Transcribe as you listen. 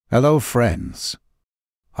Hello friends.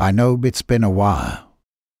 I know it's been a while.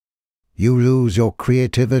 You lose your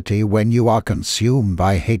creativity when you are consumed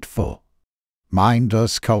by hateful,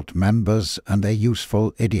 mindless cult members and their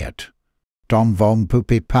useful idiot, Don Von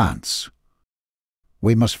Poopy Pants.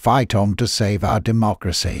 We must fight on to save our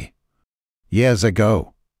democracy. Years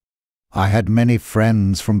ago, I had many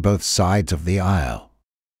friends from both sides of the aisle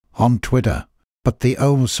on Twitter, but the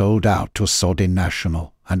all sold out to Saudi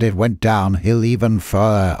National, and it went downhill even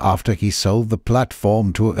further after he sold the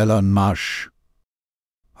platform to Elon Musk.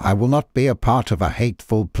 I will not be a part of a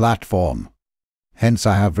hateful platform. Hence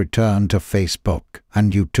I have returned to Facebook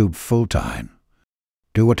and YouTube full-time.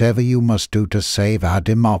 Do whatever you must do to save our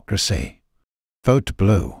democracy. Vote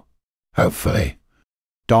blue. Hopefully,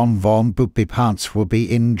 Don Von Poopy Pants will be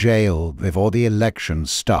in jail before the elections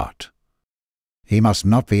start. He must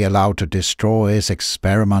not be allowed to destroy his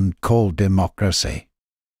experiment called democracy.